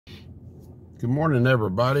Good morning,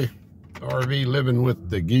 everybody. RV living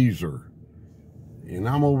with the geezer. And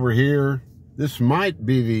I'm over here. This might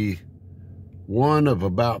be the one of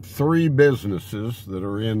about 3 businesses that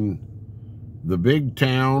are in the big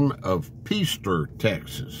town of Peaster,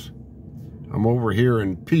 Texas. I'm over here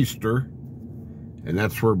in Peaster, and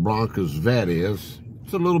that's where Blanca's vet is.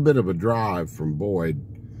 It's a little bit of a drive from Boyd.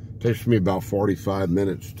 It takes me about 45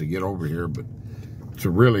 minutes to get over here, but it's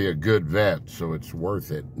really a good vet, so it's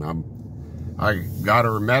worth it. And I got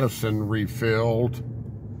her medicine refilled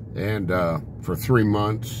and for 3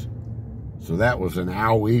 months. So that was an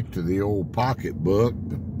owie to the old pocketbook,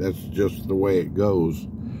 but that's just the way it goes.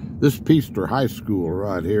 This Peaster High School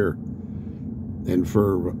right here. And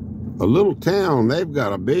for a little town, they've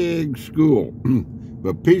got a big school.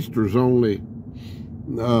 But Peaster's only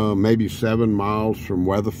maybe 7 miles from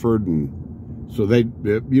Weatherford. And so they,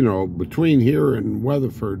 you know, between here and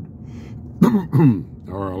Weatherford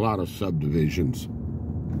are a lot of subdivisions.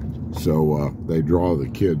 So they draw the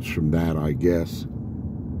kids from that, I guess.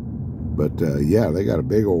 But yeah, they got a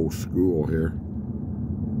big old school here.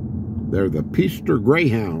 They're the Peaster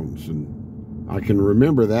Greyhounds, and I can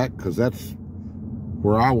remember that because that's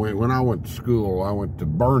where I went. When I went to school, I went to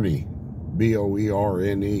Boerne,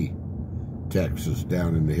 B-O-E-R-N-E, Texas,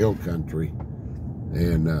 down in the hill country,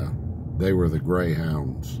 and they were the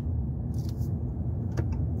Greyhounds.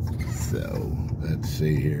 So, let's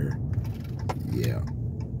see here. Yeah.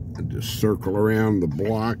 And just circle around the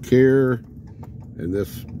block here, and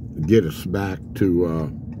this get us back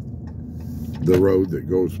to the road that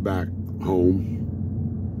goes back home.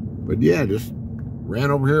 But yeah, just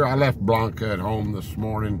ran over here. I left Blanca at home this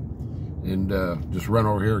morning and just ran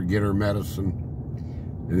over here to get her medicine.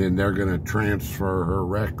 And then they're going to transfer her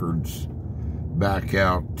records back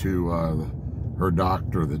out to her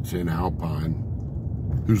doctor that's in Alpine,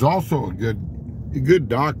 who's also a good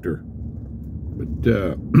doctor. But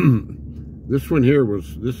this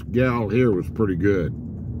gal here was pretty good.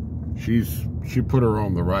 She put her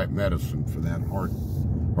on the right medicine for that heart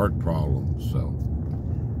problem. So,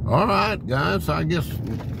 all right, guys, I guess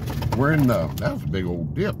we're in that was a big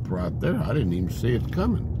old dip right there. I didn't even see it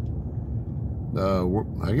coming.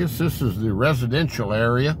 I guess this is the residential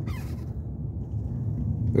area.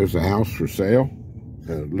 There's a house for sale.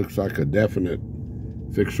 It looks like a definite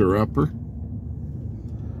fixer-upper.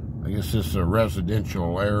 I guess this is a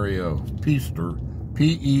residential area of Peaster,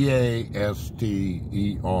 P-E-A-S-T-E-R,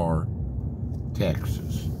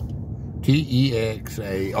 Texas.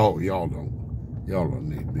 T-E-X-A. Oh, y'all don't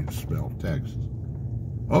need me to spell Texas.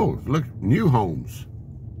 Oh, look, new homes.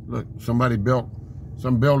 Look, some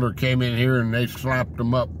builder came in here and they slapped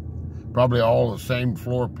them up. Probably all the same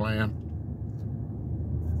floor plan.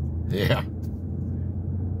 Yeah.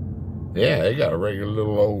 Yeah, they got a regular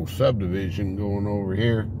little old subdivision going over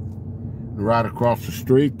here. Right across the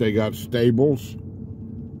street, they got stables.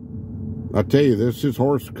 I tell you, this is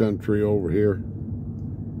horse country over here.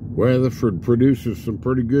 Weatherford produces some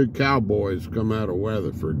pretty good cowboys come out of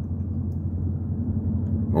Weatherford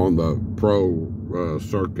on the pro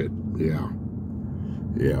circuit. Yeah.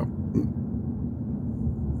 Yeah.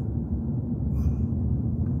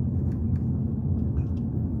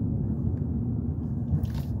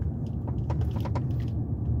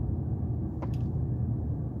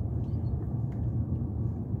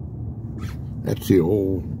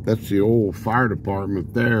 That's the old fire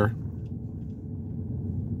department there.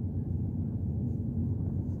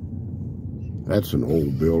 That's an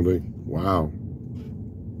old building. Wow.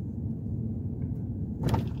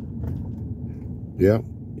 Yep.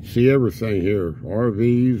 You see everything here.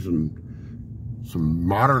 RVs and some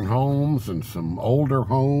modern homes and some older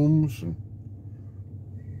homes. And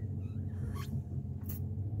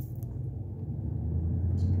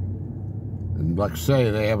like I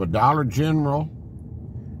say, they have a Dollar General,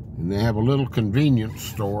 and they have a little convenience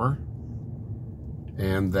store,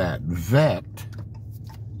 and that vet.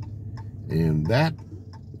 And that,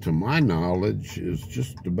 to my knowledge, is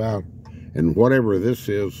just about, and whatever this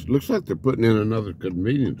is, looks like they're putting in another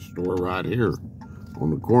convenience store right here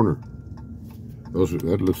on the corner.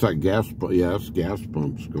 That looks like gas, yeah, that's gas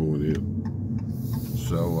pumps going in.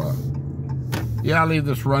 So, yeah, I'll leave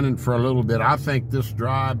this running for a little bit. I think this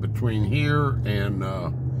drive between here and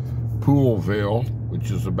Poolville, which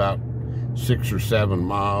is about 6 or 7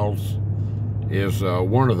 miles, is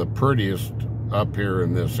one of the prettiest up here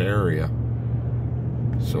in this area.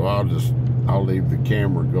 So I'll leave the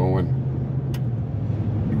camera going.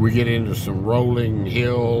 We get into some rolling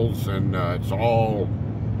hills, and it's all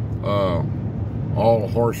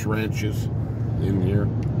horse ranches in here,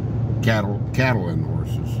 cattle and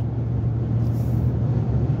horses.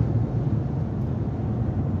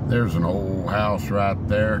 There's an old house right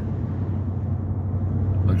there.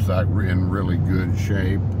 Looks like we're in really good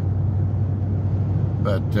shape.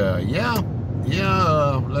 But yeah,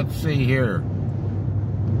 let's see here.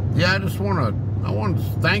 Yeah, I want to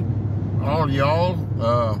thank all y'all.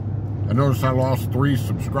 I noticed I lost 3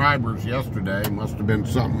 subscribers yesterday. Must have been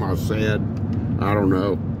something I said. I don't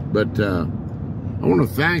know. But I want to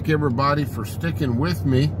thank everybody for sticking with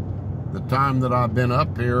me the time that I've been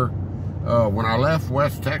up here. When I left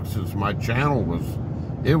West Texas, my channel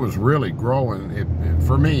was really growing.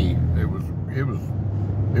 For me, it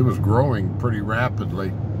was growing pretty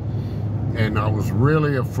rapidly. And I was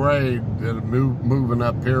really afraid that moving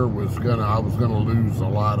up here I was gonna lose a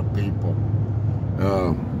lot of people.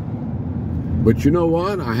 But you know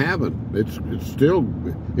what? I haven't. It's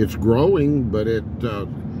growing, but it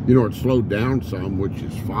slowed down some, which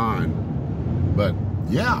is fine. But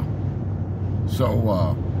yeah.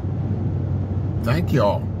 So thank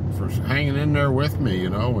y'all for hanging in there with me,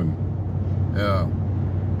 and I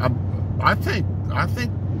think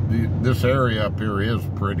this area up here is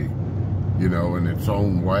pretty. In its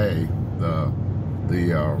own way, the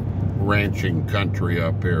ranching country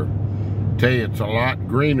up here. Tell you, it's a lot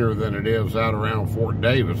greener than it is out around Fort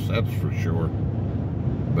Davis, that's for sure.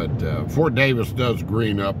 But Fort Davis does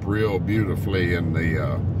green up real beautifully in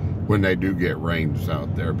when they do get rains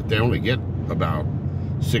out there. But they only get about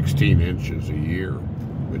 16 inches a year,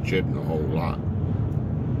 which isn't a whole lot.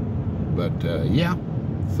 But yeah,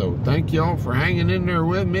 so thank y'all for hanging in there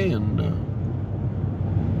with me, and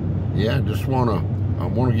yeah, I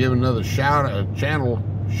want to give another channel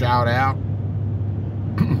shout out.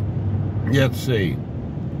 Let's see.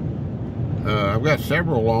 I've got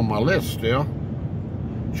several on my list still.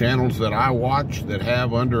 Channels that I watch that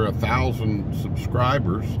have under 1,000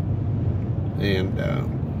 subscribers, and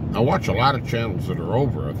I watch a lot of channels that are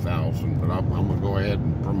over 1,000. But I'm gonna go ahead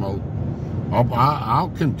and promote.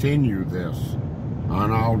 I'll continue this,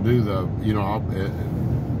 and I'll do the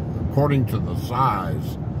according to the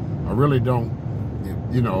size. I really don't,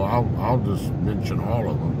 I'll just mention all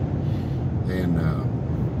of them, and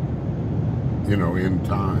in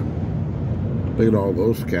time. Look at all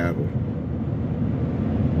those cattle.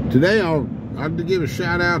 Today I'll give a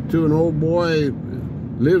shout out to an old boy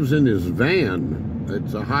lives in his van.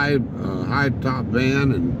 It's a high top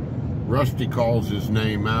van, and Rusty calls his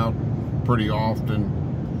name out pretty often.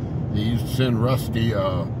 He used to send Rusty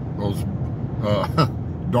those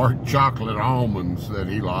dark chocolate almonds that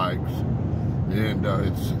he likes, and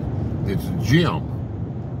it's Jim,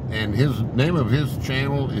 and his name of his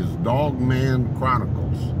channel is Dogman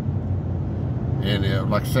Chronicles. And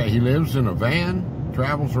like I say, he lives in a van,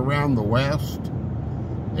 travels around the West,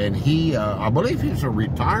 and he I believe he's a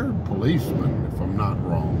retired policeman, if I'm not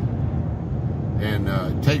wrong. And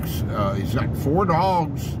he's got 4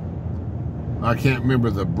 dogs. I can't remember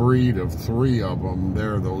the breed of 3 of them.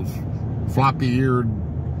 They're those floppy-eared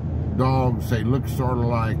dogs. They look sort of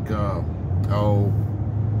like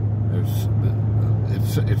it's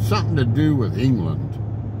something to do with England,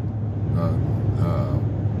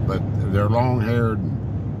 but they're long-haired.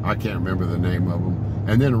 I can't remember the name of them.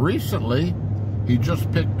 And then recently he just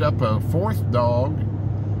picked up a 4th dog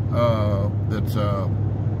that's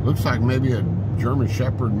looks like maybe a German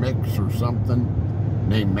Shepherd mix or something,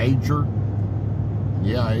 named Major.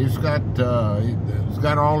 Yeah, he's got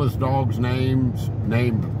all his dogs' named,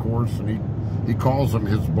 of course, and he calls them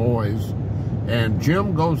his boys. And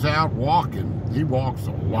Jim goes out walking. He walks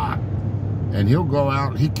a lot, and he'll go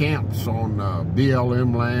out. He camps on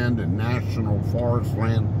BLM land and National Forest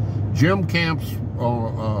land. Jim camps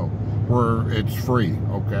where it's free,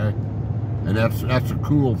 okay? And that's a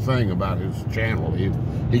cool thing about his channel.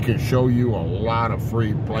 He can show you a lot of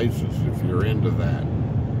free places if you're into that.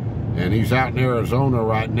 And he's out in Arizona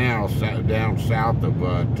right now, down south of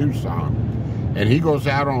Tucson. And he goes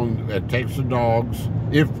out takes the dogs,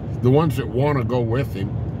 if the ones that want to go with him.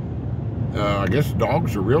 I guess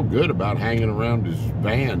dogs are real good about hanging around his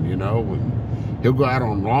van, and he'll go out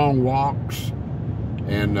on long walks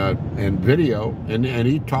and video, and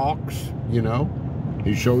he talks, he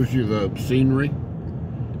shows you the scenery,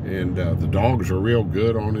 and the dogs are real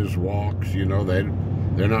good on his walks, they're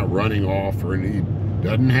not running off, or he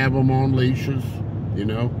doesn't have them on leashes, and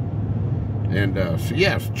so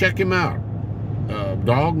yes, check him out.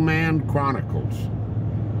 Dogman Chronicles,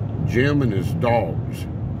 Jim and his dogs.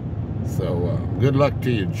 So good luck to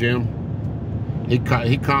you, Jim. He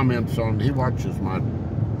comments on, he watches my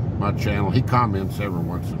channel. He comments every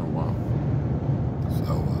once in a while.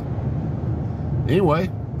 So anyway,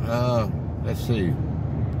 let's see.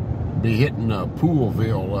 be hitting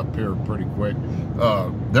Poolville up here pretty quick.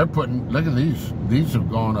 They're putting, look at these. These have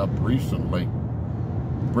gone up recently.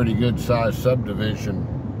 Pretty good sized subdivision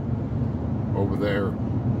over there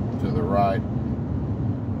to the right.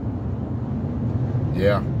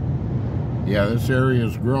 Yeah. Yeah, this area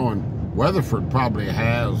is growing. Weatherford probably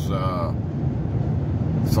has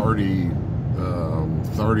 30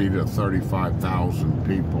 to 35,000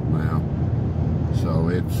 people now. So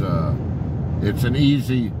it's an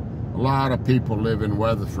easy, a lot of people live in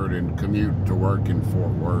Weatherford and commute to work in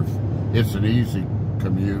Fort Worth. It's an easy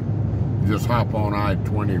commute. You just hop on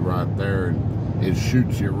I-20 right there and it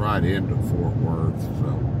shoots you right into Fort Worth.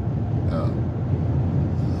 So,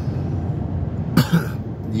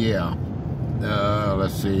 yeah.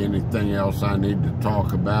 Let's see, anything else I need to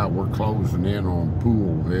talk about? We're closing in on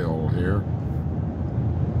Poolville here.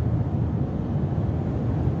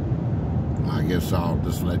 I guess I'll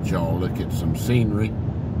just let y'all look at some scenery.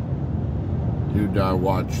 Who did I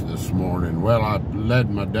watch this morning? Well, I led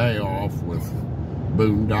my day off with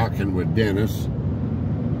boondocking with Dennis.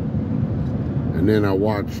 And then I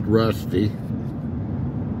watched Rusty.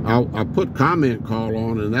 I put comment call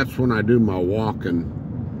on, and that's when I do my walking.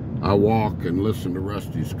 I walk and listen to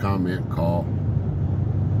Rusty's comment call.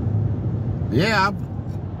 Yeah,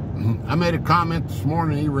 I made a comment this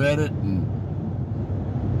morning. He read it, and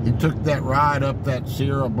he took that ride up that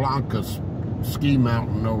Sierra Blanca ski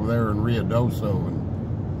mountain over there in Ruidoso,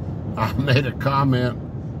 and I made a comment.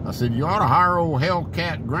 I said, you ought to hire old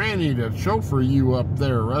Hellcat Granny to chauffeur you up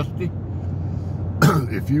there, Rusty.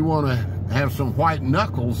 If you want to have some white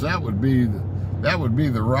knuckles, that would be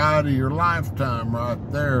the ride of your lifetime right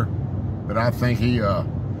there. But I think he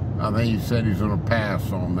said he's gonna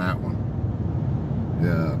pass on that one.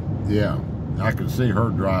 Yeah, I could see her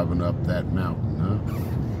driving up that mountain, huh?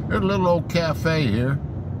 There's a little old cafe here.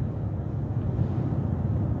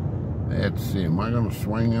 Let's see, am I gonna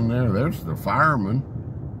swing in there? There's the firemen.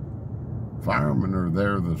 Firemen are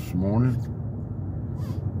there this morning.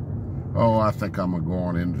 Oh, I think I'm gonna go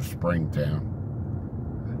on into Springtown.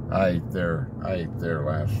 I ate there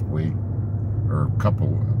last week, or a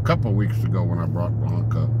couple weeks ago when I brought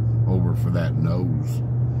Blanca over for that nose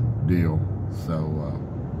deal. So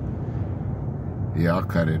yeah, I'll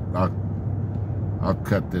cut it. I'll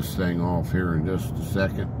cut this thing off here in just a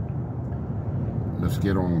second. Let's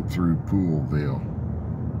get on through Poolville.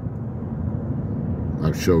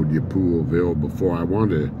 I showed you Poolville before. I want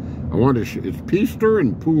to it's Peaster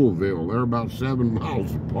and Poolville. They're about 7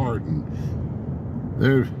 miles apart, and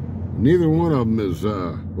neither one of them is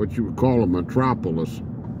what you would call a metropolis.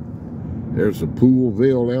 There's a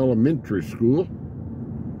Poolville Elementary School.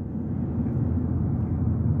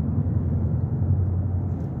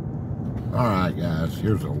 All right, guys,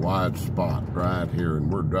 here's a wide spot right here, and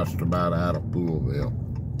we're just about out of Poolville.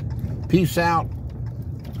 Peace out.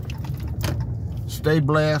 Stay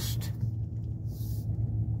blessed.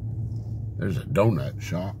 There's a donut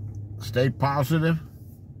shop. Stay positive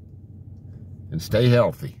and stay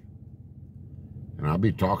healthy. And I'll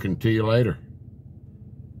be talking to you later.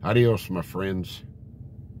 Adios, my friends.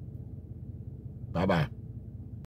 Bye-bye.